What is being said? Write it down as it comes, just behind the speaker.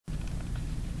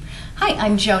Hi,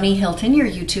 I'm Joni Hilton, your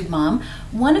YouTube mom.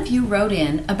 One of you wrote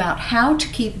in about how to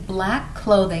keep black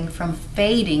clothing from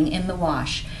fading in the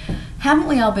wash. Haven't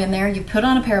we all been there? You put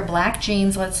on a pair of black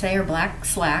jeans, let's say, or black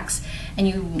slacks, and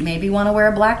you maybe want to wear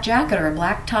a black jacket or a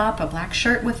black top, a black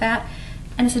shirt with that,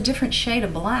 and it's a different shade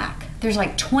of black. There's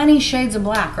like 20 shades of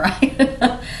black,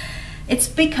 right? It's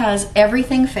because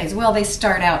everything fades. Well, they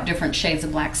start out different shades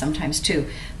of black sometimes too,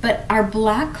 but our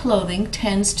black clothing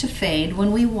tends to fade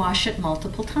when we wash it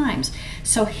multiple times.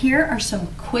 So here are some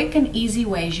quick and easy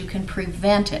ways you can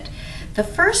prevent it. The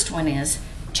first one is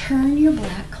turn your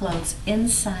black clothes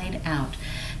inside out.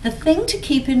 The thing to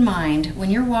keep in mind when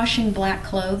you're washing black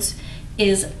clothes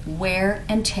is wear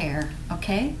and tear,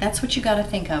 okay? That's what you got to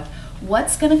think of.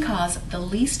 What's going to cause the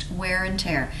least wear and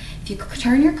tear? If you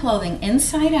turn your clothing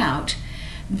inside out,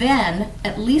 then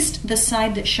at least the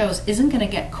side that shows isn't going to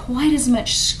get quite as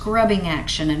much scrubbing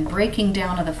action and breaking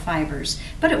down of the fibers,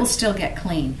 but it will still get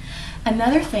clean.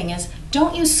 Another thing is,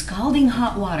 don't use scalding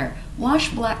hot water. Wash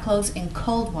black clothes in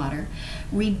cold water.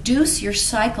 Reduce your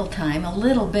cycle time a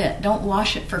little bit. Don't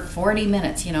wash it for 40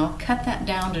 minutes, cut that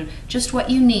down to just what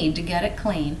you need to get it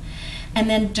clean. And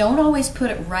then don't always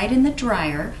put it right in the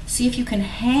dryer. See if you can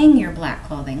hang your black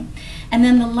clothing. And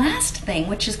then the last thing,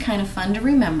 which is kind of fun to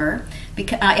remember,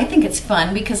 because I think it's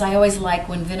fun because I always like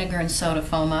when vinegar and soda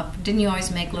foam up. Didn't you always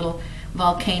make little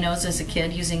volcanoes as a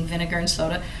kid using vinegar and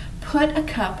soda? Put a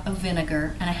cup of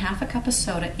vinegar and a half a cup of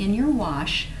soda in your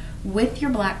wash with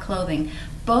your black clothing.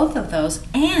 Both of those,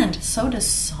 and so does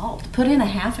salt. Put in a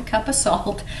half a cup of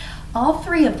salt. All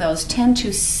three of those tend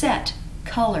to set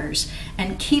colors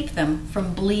and keep them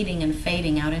from bleeding and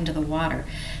fading out into the water.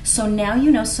 So now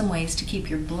you know some ways to keep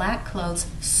your black clothes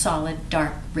solid,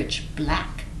 dark, rich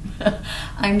black.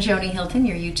 I'm Joni Hilton,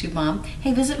 your YouTube mom.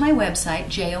 Hey, visit my website,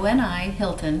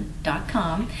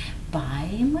 jonihilton.com. Buy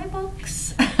my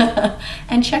books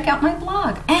and check out my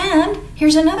blog. And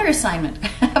here's another assignment.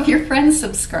 Have your friends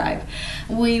subscribe.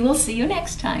 We will see you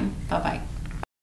next time. Bye-bye.